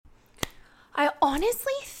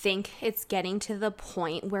honestly think it's getting to the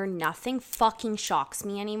point where nothing fucking shocks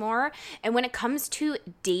me anymore. And when it comes to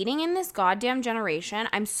dating in this goddamn generation,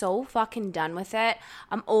 I'm so fucking done with it.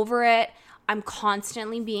 I'm over it. I'm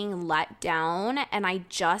constantly being let down, and I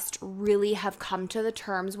just really have come to the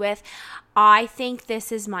terms with, I think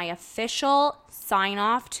this is my official sign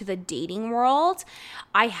off to the dating world.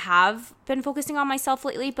 I have been focusing on myself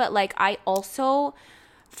lately, but like I also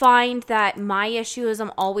find that my issue is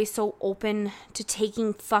I'm always so open to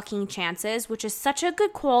taking fucking chances, which is such a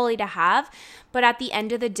good quality to have. But at the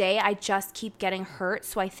end of the day, I just keep getting hurt.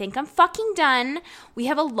 So I think I'm fucking done. We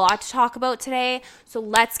have a lot to talk about today. So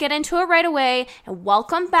let's get into it right away. And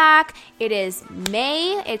welcome back. It is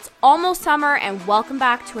May. It's almost summer. And welcome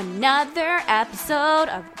back to another episode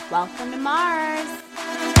of Welcome to Mars.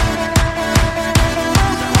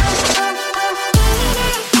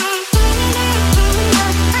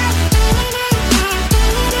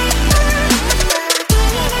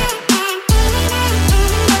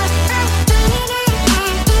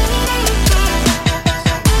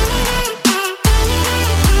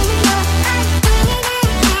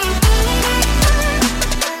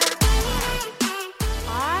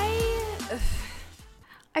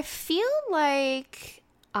 I feel like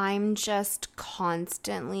I'm just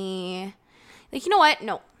constantly like, you know what?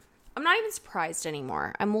 No, I'm not even surprised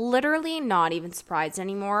anymore. I'm literally not even surprised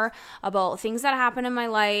anymore about things that happen in my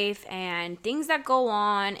life and things that go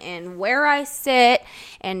on and where I sit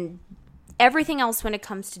and everything else when it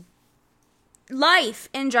comes to life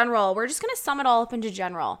in general. We're just going to sum it all up into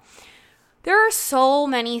general. There are so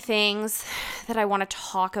many things that I want to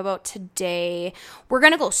talk about today. We're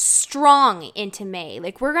going to go strong into May.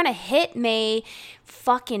 Like, we're going to hit May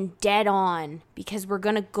fucking dead on because we're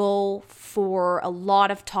going to go for a lot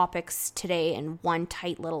of topics today in one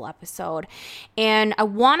tight little episode. And I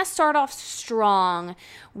want to start off strong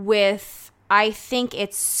with, I think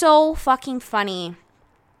it's so fucking funny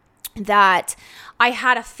that I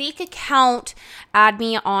had a fake account add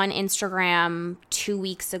me on Instagram 2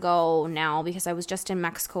 weeks ago now because I was just in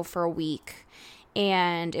Mexico for a week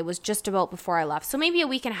and it was just about before I left. So maybe a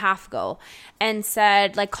week and a half ago, and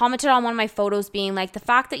said, like, commented on one of my photos being like, the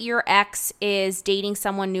fact that your ex is dating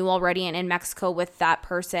someone new already and in Mexico with that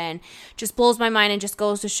person just blows my mind and just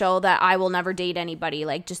goes to show that I will never date anybody.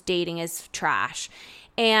 Like, just dating is trash.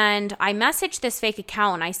 And I messaged this fake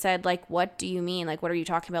account and I said, like, what do you mean? Like, what are you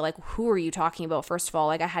talking about? Like, who are you talking about? First of all,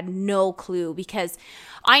 like, I had no clue because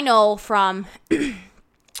I know from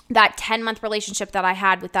that 10-month relationship that I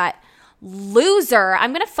had with that loser, I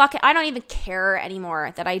don't even care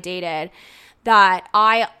anymore that I dated, that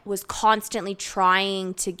I was constantly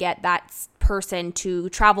trying to get that person to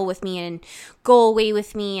travel with me and go away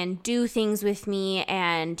with me and do things with me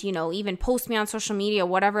and, you know, even post me on social media,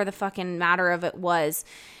 whatever the fucking matter of it was,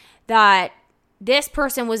 that this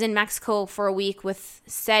person was in Mexico for a week with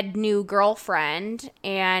said new girlfriend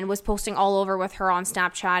and was posting all over with her on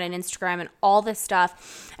Snapchat and Instagram and all this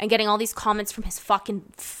stuff and getting all these comments from his fucking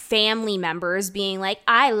family members being like,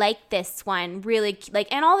 I like this one, really,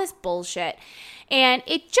 like, and all this bullshit. And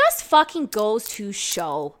it just fucking goes to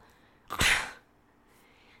show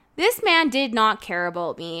this man did not care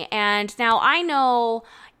about me. And now I know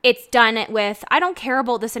it's done it with, I don't care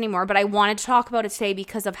about this anymore, but I wanted to talk about it today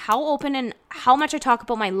because of how open and how much I talk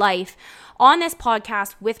about my life on this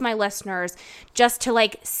podcast with my listeners, just to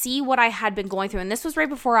like see what I had been going through. And this was right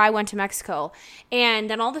before I went to Mexico. And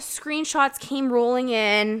then all the screenshots came rolling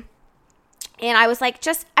in. And I was like,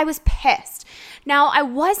 I was pissed. Now, I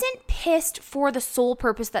wasn't pissed for the sole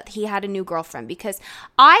purpose that he had a new girlfriend, because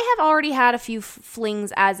I have already had a few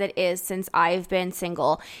flings as it is since I've been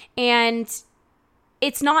single. And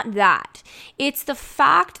it's not that. It's the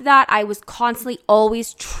fact that I was constantly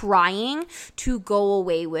always trying to go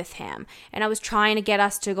away with him. And I was trying to get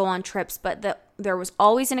us to go on trips, but there was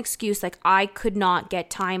always an excuse, like I could not get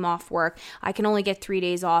time off work. I can only get 3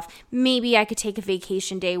 days off. Maybe I could take a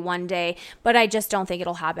vacation day one day, but I just don't think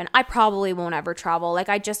it'll happen. I probably won't ever travel. Like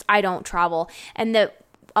I don't travel. And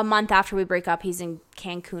a month after we break up, he's in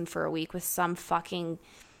Cancun for a week with some fucking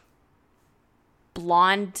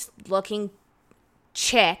blonde looking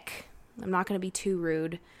chick. I'm not going to be too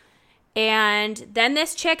rude. And then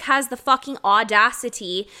this chick has the fucking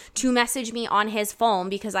audacity to message me on his phone,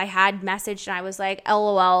 because I had messaged and I was like,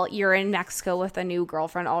 LOL, you're in Mexico with a new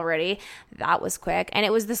girlfriend already. That was quick. And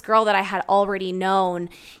it was this girl that I had already known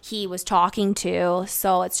he was talking to.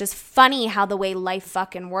 So it's just funny how the way life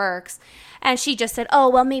fucking works. And she just said, oh,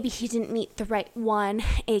 well, maybe he didn't meet the right one,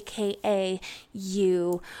 aka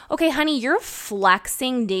you. Okay, honey, you're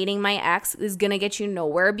flexing dating my ex is going to get you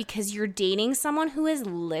nowhere, because you're dating someone who is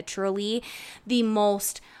literally the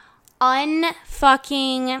most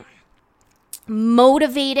unfucking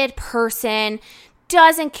motivated person,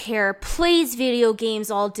 doesn't care, plays video games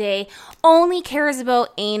all day, only cares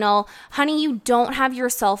about anal. Honey, you don't have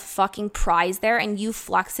yourself fucking prize there, and you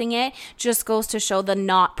flexing it just goes to show the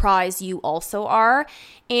not prize you also are.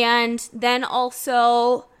 And then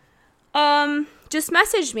also just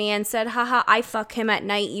messaged me and said, haha, I fuck him at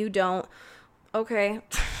night, you don't. Okay.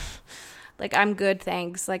 Like, I'm good,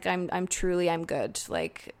 thanks. Like, I'm good.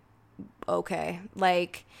 Like, okay.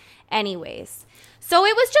 Like, anyways. So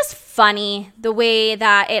it was just funny the way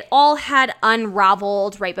that it all had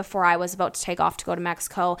unraveled right before I was about to take off to go to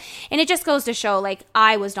Mexico. And it just goes to show, like,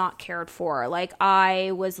 I was not cared for. Like,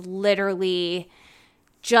 I was literally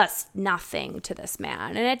just nothing to this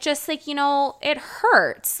man. And it just, like, you know, it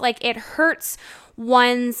hurts. Like, it hurts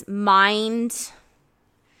one's mind,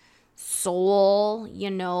 soul,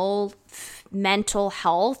 you know, mental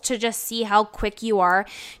health, to just see how quick you are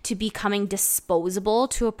to becoming disposable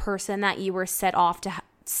to a person that you were set off to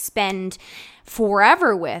spend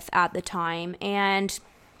forever with at the time. And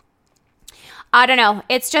I don't know,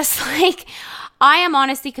 it's just like, I am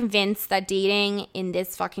honestly convinced that dating in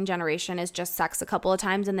this fucking generation is just sex a couple of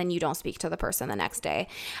times and then you don't speak to the person the next day.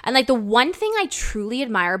 And like, the one thing I truly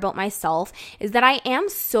admire about myself is that I am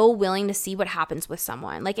so willing to see what happens with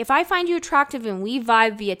someone. Like, if I find you attractive and we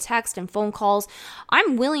vibe via text and phone calls,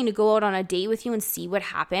 I'm willing to go out on a date with you and see what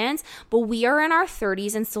happens. But we are in our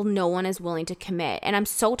 30s and still no one is willing to commit. And I'm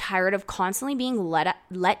so tired of constantly being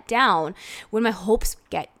let down when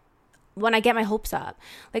I get my hopes up.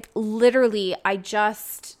 Like, literally,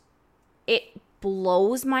 it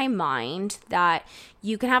blows my mind that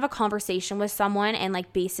you can have a conversation with someone and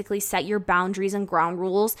like basically set your boundaries and ground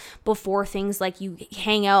rules before things like you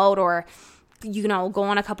hang out or, you know, go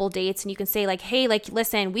on a couple dates, and you can say like, hey, like,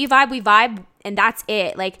 listen, we vibe, and that's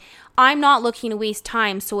it. Like, I'm not looking to waste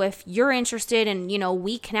time. So if you're interested and, you know,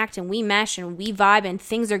 we connect and we mesh and we vibe and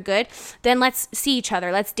things are good, then let's see each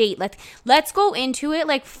other. Let's date. Let's go into it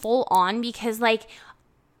like full on, because like,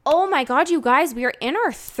 oh my God, you guys, we are in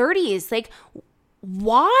our 30s. Like,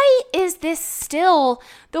 why is this still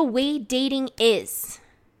the way dating is?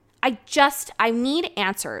 I need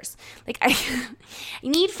answers. Like, I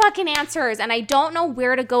need fucking answers, and I don't know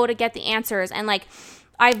where to go to get the answers. And like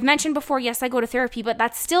I've mentioned before, yes, I go to therapy, but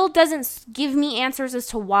that still doesn't give me answers as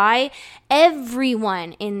to why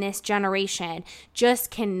everyone in this generation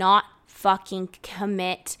just cannot fucking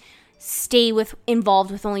commit, stay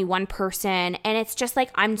involved with only one person. And it's just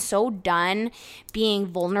like, I'm so done being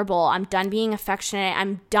vulnerable. I'm done being affectionate.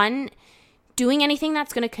 I'm done doing anything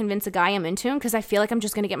that's going to convince a guy I'm into him, because I feel like I'm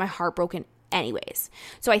just going to get my heart broken anyways.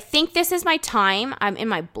 So I think this is my time. I'm in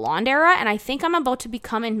my blonde era, and I think I'm about to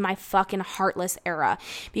become in my fucking heartless era,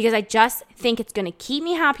 because I just think it's going to keep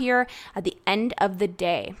me happier at the end of the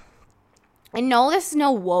day. And no, this is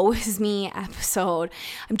no woe is me episode.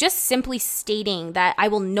 I'm just simply stating that I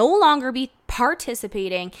will no longer be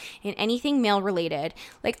participating in anything male related.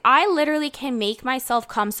 Like, I literally can make myself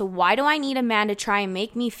come, so why do I need a man to try and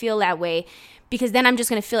make me feel that way? Because then I'm just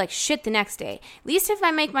going to feel like shit the next day. At least if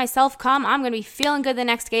I make myself come, I'm going to be feeling good the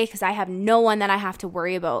next day, because I have no one that I have to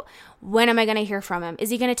worry about. When am I going to hear from him? Is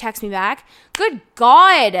he going to text me back? Good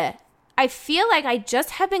God. I feel like I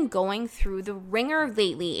just have been going through the ringer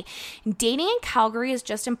lately. Dating in Calgary is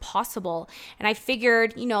just impossible. And I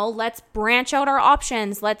figured, you know, let's branch out our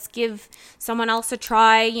options. Let's give someone else a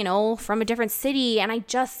try, you know, from a different city. And I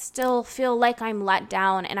just still feel like I'm let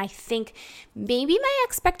down. And I think maybe my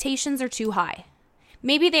expectations are too high.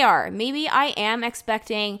 Maybe they are. Maybe I am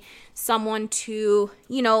expecting someone to,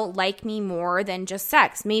 you know, like me more than just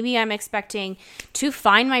sex. Maybe I'm expecting to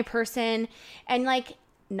find my person, and like,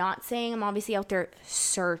 not saying I'm obviously out there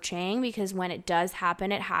searching, because when it does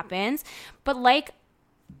happen, it happens. But like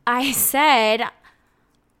I said,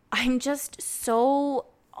 I'm just so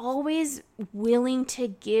always willing to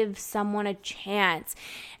give someone a chance.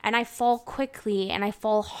 And I fall quickly and I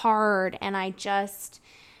fall hard, and I just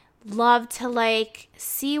love to like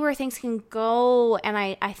see where things can go. And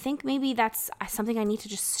I think maybe that's something I need to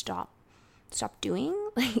just stop doing.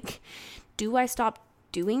 Like, do I stop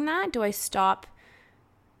doing that? Do I stop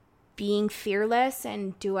being fearless,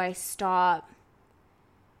 and do I stop?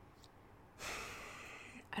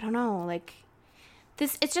 I don't know, like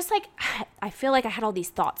this, it's just like, I feel like I had all these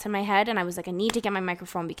thoughts in my head, and I was like, I need to get my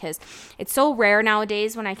microphone, because it's so rare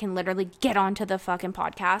nowadays when I can literally get onto the fucking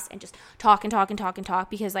podcast and just talk,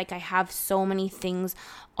 because like I have so many things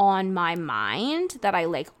on my mind that I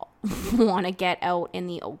like want to get out in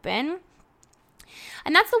the open.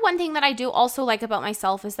 And that's the one thing that I do also like about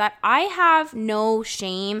myself is that I have no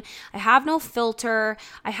shame. I have no filter.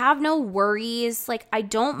 I have no worries. Like, I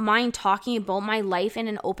don't mind talking about my life in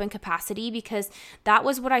an open capacity because that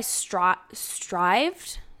was what I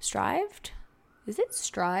strived? Is it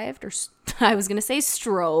strived or I was going to say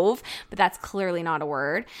strove, but that's clearly not a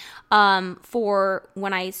word. For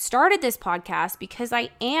when I started this podcast, because I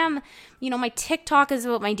am, my TikTok is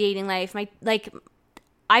about my dating life.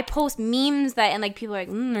 I post memes that, and like people are like,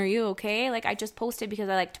 are you okay? Like, I just posted because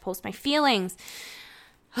I like to post my feelings.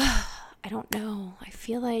 I don't know. I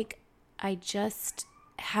feel like I just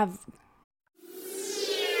have.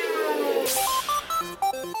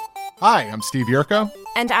 Hi, I'm Steve Yerko.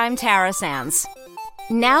 And I'm Tara Sands.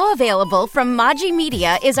 Now available from Maji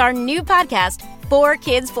Media is our new podcast,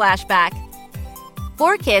 4Kids Flashback.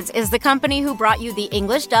 4Kids is the company who brought you the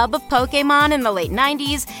English dub of Pokemon in the late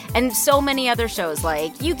 90s and so many other shows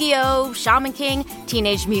like Yu-Gi-Oh!, Shaman King,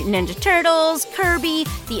 Teenage Mutant Ninja Turtles, Kirby,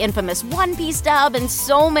 the infamous One Piece dub, and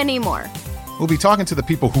so many more. We'll be talking to the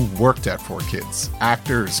people who worked at 4Kids.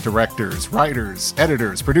 Actors, directors, writers,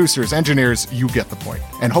 editors, producers, engineers, you get the point.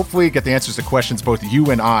 And hopefully get the answers to questions both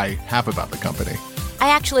you and I have about the company. I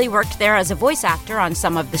actually worked there as a voice actor on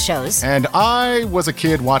some of the shows. And I was a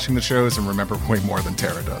kid watching the shows and remember way more than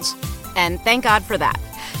Tara does. And thank God for that.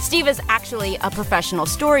 Steve is actually a professional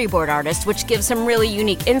storyboard artist, which gives some really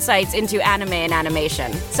unique insights into anime and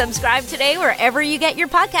animation. Subscribe today wherever you get your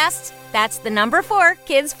podcasts. That's the number 4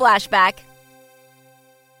 Kids Flashback.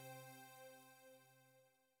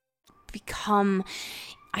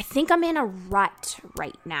 I think I'm in a rut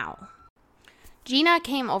right now. Gina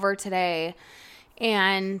came over today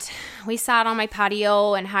and we sat on my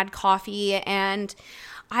patio and had coffee, and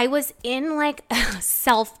I was in like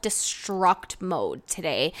self-destruct mode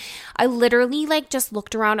today. I literally just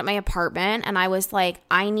looked around at my apartment and I was like,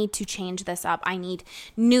 I need to change this up. I need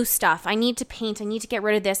new stuff. I need to paint. I need to get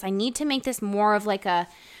rid of this. I need to make this more of like a,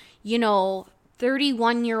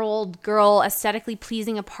 31-year-old girl aesthetically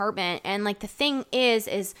pleasing apartment. And like the thing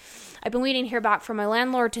is I've been waiting to hear back from my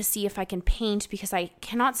landlord to see if I can paint because I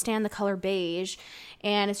cannot stand the color beige.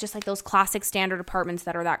 And it's just like those classic standard apartments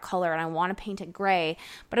that are that color, and I want to paint it gray.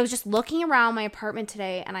 But I was just looking around my apartment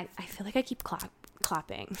today and I feel like I keep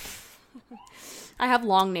clapping. I have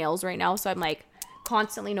long nails right now, so I'm like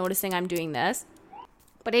constantly noticing I'm doing this.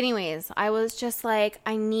 But anyways, I was just like,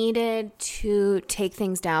 I needed to take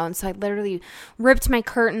things down. So I literally ripped my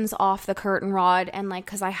curtains off the curtain rod, and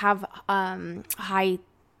because I have high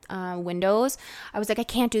windows, I was like, I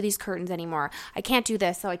can't do these curtains anymore. I can't do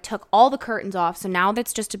this. So I took all the curtains off. So now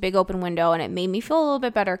that's just a big open window, and it made me feel a little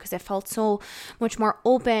bit better because it felt so much more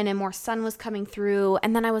open and more sun was coming through.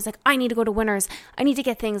 And then I was like, I need to go to Winners. I need to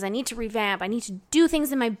get things. I need to revamp. I need to do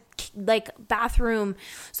things in my bathroom.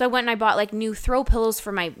 So I went and I bought new throw pillows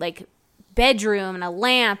for my bedroom and a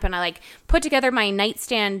lamp, and I put together my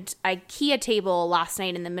nightstand IKEA table last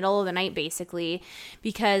night in the middle of the night, basically,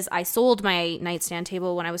 because I sold my nightstand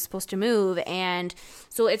table when I was supposed to move. And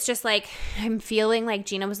so it's just I'm feeling like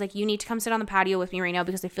Gina was like, you need to come sit on the patio with me right now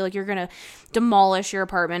because I feel like you're gonna demolish your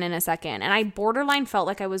apartment in a second. And I borderline felt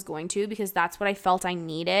like I was going to, because that's what I felt I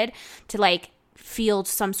needed to feel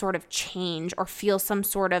some sort of change or feel some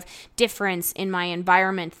sort of difference in my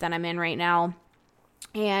environment that I'm in right now.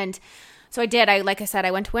 And so I did. Like I said,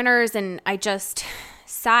 I went to Winners and I just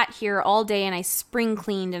sat here all day and I spring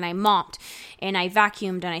cleaned and I mopped and I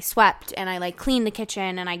vacuumed and I swept and I cleaned the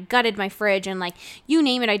kitchen and I gutted my fridge and you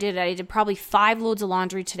name it, I did it. I did probably 5 loads of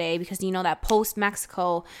laundry today because that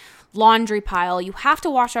post-Mexico laundry pile, you have to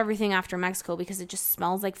wash everything after Mexico because it just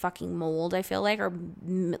smells like fucking mold, I feel like, or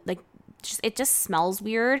it just smells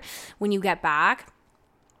weird when you get back.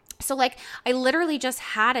 So I literally just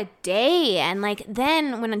had a day, and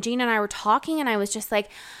then when Gina and I were talking, and I was just I'm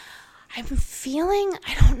feeling,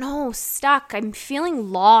 I don't know, stuck. I'm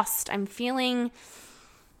feeling lost. I'm feeling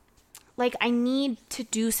I need to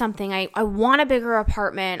do something. I want a bigger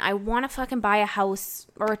apartment. I want to fucking buy a house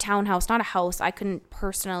or a townhouse, not a house. I couldn't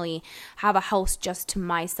personally have a house just to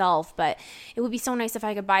myself, but it would be so nice if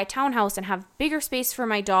I could buy a townhouse and have bigger space for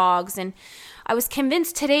my dogs. And I was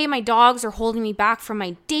convinced today my dogs are holding me back from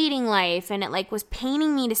my dating life, and it was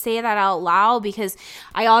paining me to say that out loud because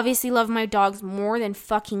I obviously love my dogs more than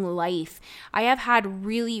fucking life. I have had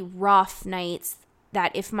really rough nights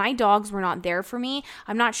that if my dogs were not there for me,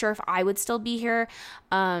 I'm not sure if I would still be here.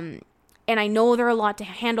 And I know they're a lot to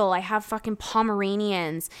handle. I have fucking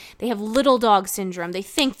Pomeranians. They have little dog syndrome. They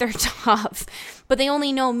think they're tough, but they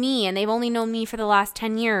only know me, and they've only known me for the last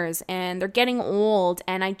 10 years, and they're getting old.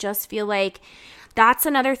 And I just feel like that's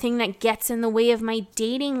another thing that gets in the way of my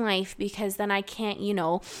dating life, because then I can't,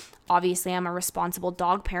 obviously I'm a responsible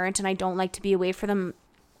dog parent and I don't like to be away for them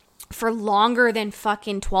for longer than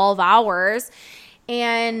fucking 12 hours.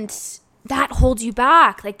 And that holds you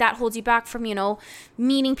back. Like, that holds you back from,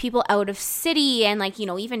 meeting people out of city and, like,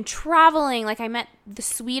 even traveling. Like, I met the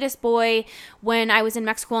sweetest boy when I was in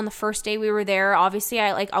Mexico on the first day we were there. Obviously,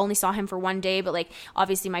 I only saw him for one day, but, like,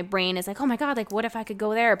 obviously my brain is like, oh my God, like, what if I could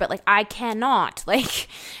go there? But, like, I cannot. Like,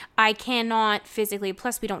 I cannot physically.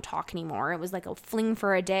 Plus, we don't talk anymore. It was like a fling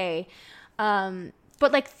for a day.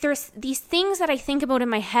 But, like, there's these things that I think about in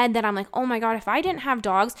my head that I'm like, oh my God, if I didn't have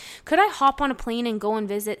dogs, could I hop on a plane and go and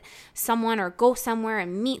visit someone or go somewhere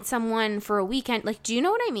and meet someone for a weekend? Like, do you know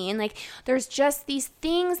what I mean? Like, there's just these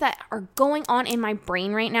things that are going on in my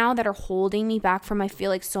brain right now that are holding me back from, I feel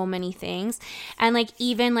like, so many things. And, like,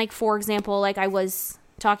 even, like, for example, like, I was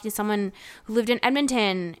talking to someone who lived in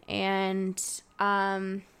Edmonton, and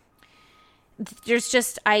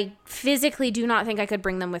I physically do not think I could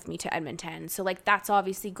bring them with me to Edmonton. So, like, that's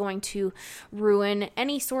obviously going to ruin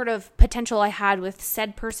any sort of potential I had with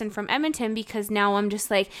said person from Edmonton, because now I'm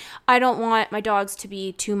just like, I don't want my dogs to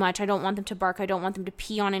be too much. I don't want them to bark. I don't want them to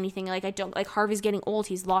pee on anything. Like, Harvey's getting old.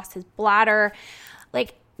 He's lost his bladder.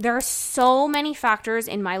 Like, there are so many factors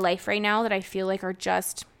in my life right now that I feel like are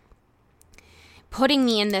just putting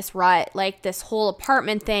me in this rut, like this whole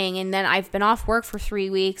apartment thing. And then I've been off work for 3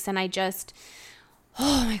 weeks, and I just,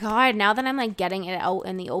 oh my God, now that I'm like getting it out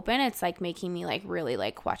in the open, it's like making me like really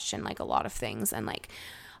like question like a lot of things. And like,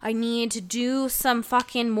 I need to do some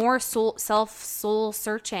fucking more soul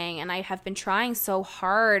searching, and I have been trying so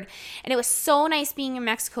hard. And it was so nice being in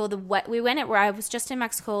Mexico. Where I was just in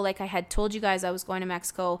Mexico, like I had told you guys I was going to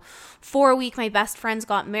Mexico for a week. My best friends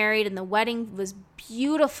got married, and the wedding was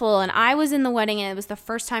beautiful, and I was in the wedding, and it was the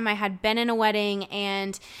first time I had been in a wedding.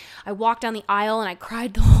 And I walked down the aisle, and I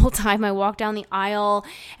cried the whole time I walked down the aisle,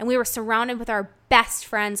 and we were surrounded with our best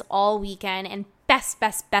friends all weekend, and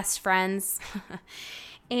best friends.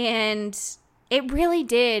 And it really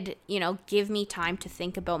did, give me time to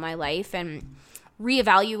think about my life and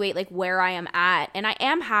reevaluate like where I am at. And I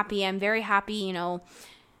am happy. I'm very happy,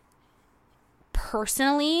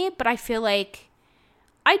 personally, but I feel like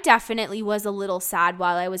I definitely was a little sad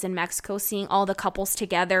while I was in Mexico, seeing all the couples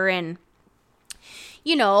together. And,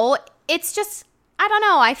 it's just, I don't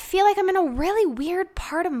know. I feel like I'm in a really weird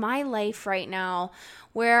part of my life right now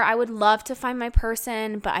where I would love to find my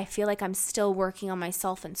person, but I feel like I'm still working on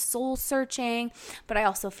myself and soul searching. But I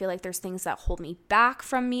also feel like there's things that hold me back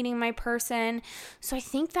from meeting my person. So I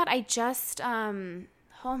think that I just, oh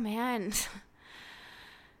man.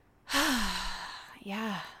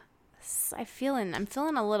 Yeah. I'm feeling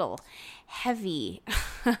a little heavy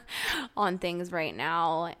on things right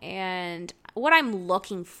now. And what I'm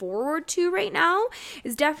looking forward to right now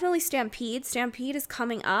is definitely Stampede. Stampede is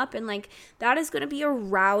coming up, and like that is going to be a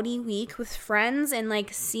rowdy week with friends and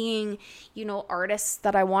like seeing, artists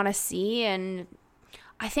that I want to see. And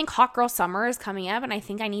I think Hot Girl Summer is coming up, and I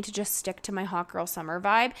think I need to just stick to my Hot Girl Summer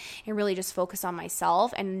vibe and really just focus on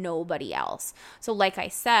myself and nobody else. So like I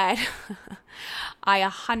said, I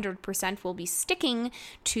 100% will be sticking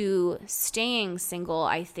to staying single,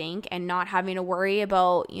 I think, and not having to worry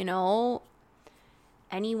about,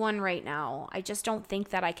 anyone right now. I just don't think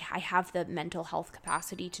that I have the mental health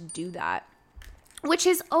capacity to do that. Which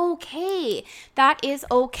is okay. That is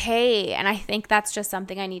okay. And I think that's just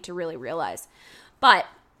something I need to really realize. But,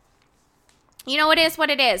 it is what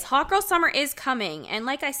it is. Hot Girl Summer is coming. And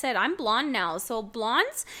like I said, I'm blonde now. So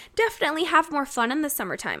blondes definitely have more fun in the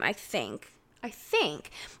summertime, I think.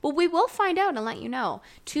 But we will find out and let you know.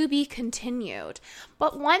 To be continued.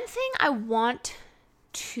 But one thing I want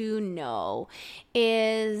to know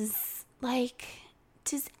is, like,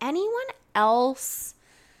 does anyone else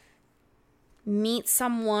meet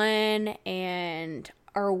someone and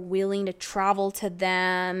are willing to travel to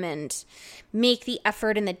them and make the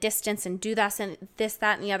effort and the distance and do that and this,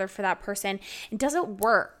 that, and the other for that person? And does it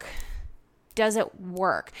work?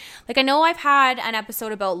 Like, I know I've had an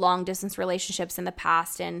episode about long distance relationships in the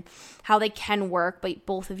past and how they can work, but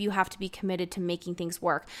both of you have to be committed to making things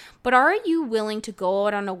work. But are you willing to go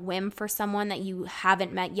out on a whim for someone that you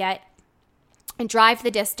haven't met yet and drive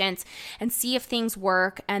the distance and see if things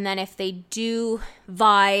work? And then if they do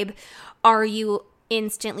vibe, are you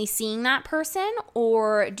instantly seeing that person,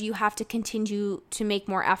 or do you have to continue to make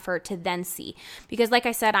more effort to then see? Because like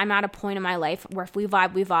I said, I'm at a point in my life where if we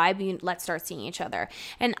vibe, let's start seeing each other.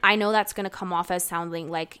 And I know that's going to come off as sounding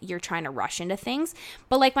like you're trying to rush into things,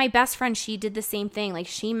 but like my best friend, she did the same thing. Like,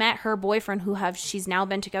 she met her boyfriend she's now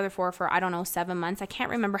been together for I don't know, 7 months. I can't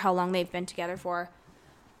remember how long they've been together for.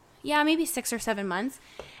 maybe 6 or 7 months.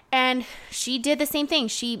 And she did the same thing.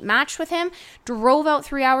 She matched with him, drove out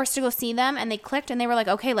 3 hours to go see them, and they clicked and they were like,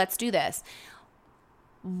 okay, let's do this.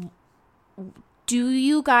 Do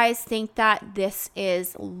you guys think that this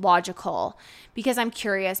is logical? Because I'm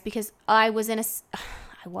curious, because I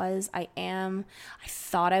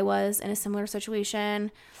thought I was in a similar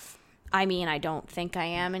situation. I mean, I don't think I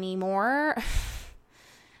am anymore.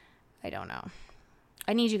 I don't know.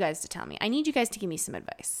 I need you guys to tell me. I need you guys to give me some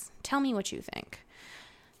advice. Tell me what you think.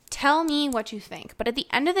 Tell me what you think. But at the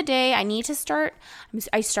end of the day, I need to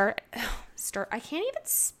I can't even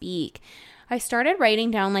speak. I started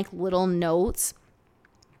writing down like little notes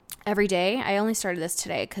every day. I only started this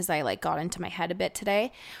today because I like got into my head a bit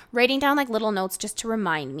today. Writing down like little notes just to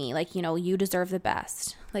remind me, like, you know, you deserve the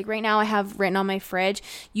best. Like right now I have written on my fridge,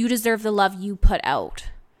 you deserve the love you put out.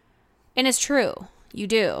 And it's true. You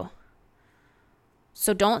do.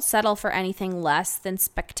 So don't settle for anything less than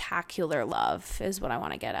spectacular love is what I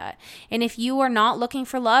want to get at. And if you are not looking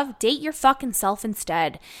for love, date your fucking self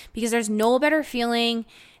instead. Because there's no better feeling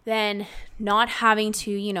than not having to,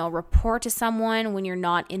 you know, report to someone when you're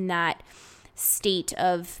not in that state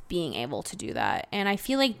of being able to do that. And I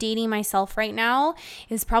feel like dating myself right now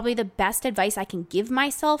is probably the best advice I can give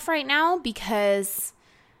myself right now, because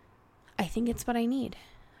I think it's what I need.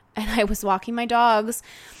 And I was walking my dogs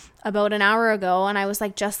about an hour ago and I was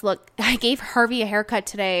like, just look, I gave Harvey a haircut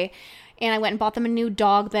today, and I went and bought them a new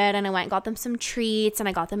dog bed, and I went and got them some treats, and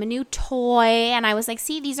I got them a new toy, and I was like,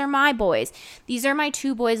 see, these are my boys. These are my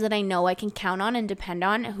 2 boys that I know I can count on and depend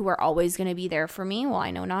on, who are always going to be there for me. Well,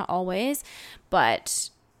 I know not always,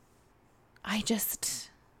 but I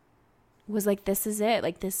just was like, this is it.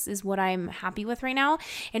 Like, this is what I'm happy with right now,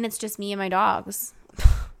 and it's just me and my dogs.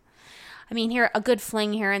 I mean, a good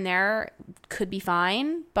fling here and there could be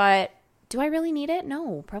fine, but do I really need it?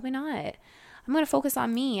 No, probably not. I'm going to focus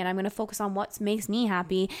on me, and I'm going to focus on what makes me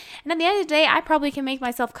happy. And at the end of the day, I probably can make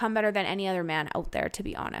myself come better than any other man out there, to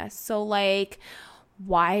be honest. So, like,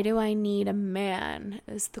 why do I need a man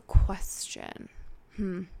is the question.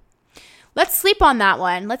 Let's sleep on that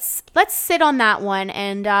one. Let's sit on that one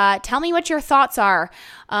and tell me what your thoughts are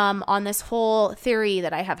on this whole theory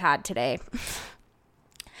that I have had today.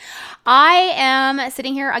 I am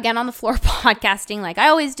sitting here again on the floor podcasting like I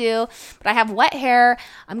always do, but I have wet hair.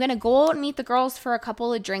 I'm going to go out and meet the girls for a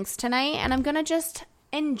couple of drinks tonight, and I'm going to just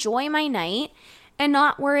enjoy my night and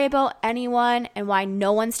not worry about anyone and why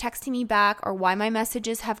no one's texting me back, or why my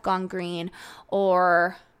messages have gone green,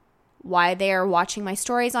 or why they are watching my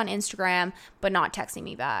stories on Instagram but not texting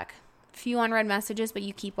me back. A few unread messages, but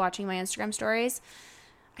you keep watching my Instagram stories.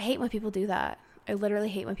 I hate when people do that. I literally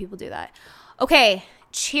hate when people do that. Okay,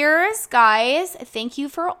 cheers, guys. Thank you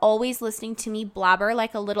for always listening to me blabber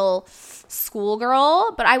like a little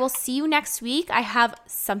schoolgirl, but I will see you next week. I have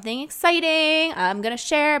something exciting I'm going to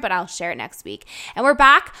share, but I'll share it next week. And we're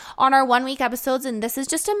back on our 1 week episodes, and this is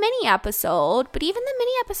just a mini episode, but even the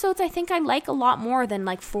mini episodes I think I like a lot more than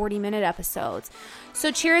like 40-minute episodes.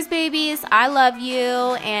 So cheers, babies. I love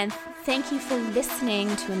you, and thank you for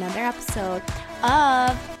listening to another episode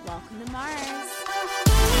of Welcome to Mars.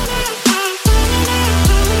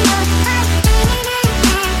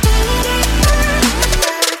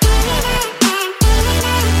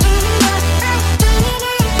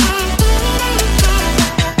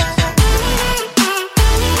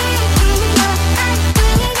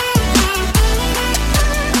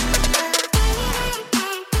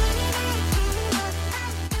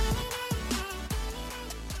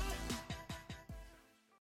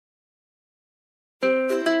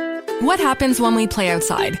 What happens when we play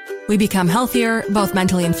outside? We become healthier, both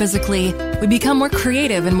mentally and physically. We become more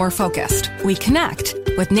creative and more focused. We connect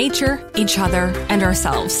with nature, each other, and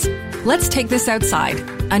ourselves. Let's Take This Outside,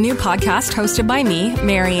 a new podcast hosted by me,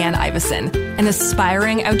 Marianne Iveson, an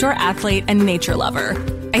aspiring outdoor athlete and nature lover.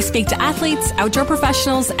 I speak to athletes, outdoor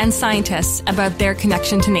professionals, and scientists about their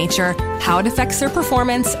connection to nature, how it affects their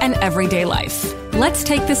performance, and everyday life. Let's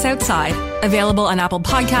Take This Outside, available on Apple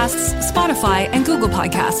Podcasts, Spotify, and Google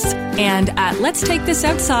Podcasts, and at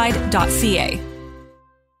letstakethisoutside.ca.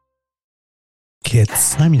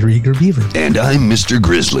 Kids, I'm your eager beaver. And I'm Mr.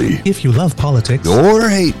 Grizzly. If you love politics or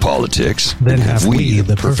hate politics, then have we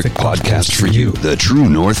the perfect podcast for you. The True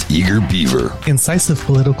North Eager Beaver. Incisive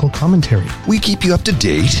political commentary. We keep you up to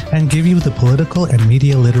date and give you the political and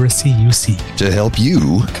media literacy you seek to help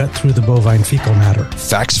you cut through the bovine fecal matter.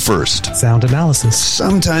 Facts first. Sound analysis.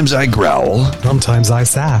 Sometimes I growl. Sometimes I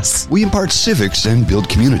sass. We impart civics and build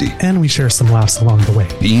community. And we share some laughs along the way.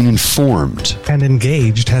 Being informed and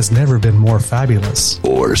engaged has never been more fabulous fabulous.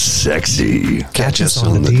 Or sexy. Catch us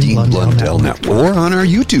on the Dean Blundell Network. Or on our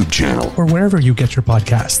YouTube channel. Or wherever you get your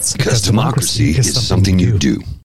podcasts. Because democracy is something you do.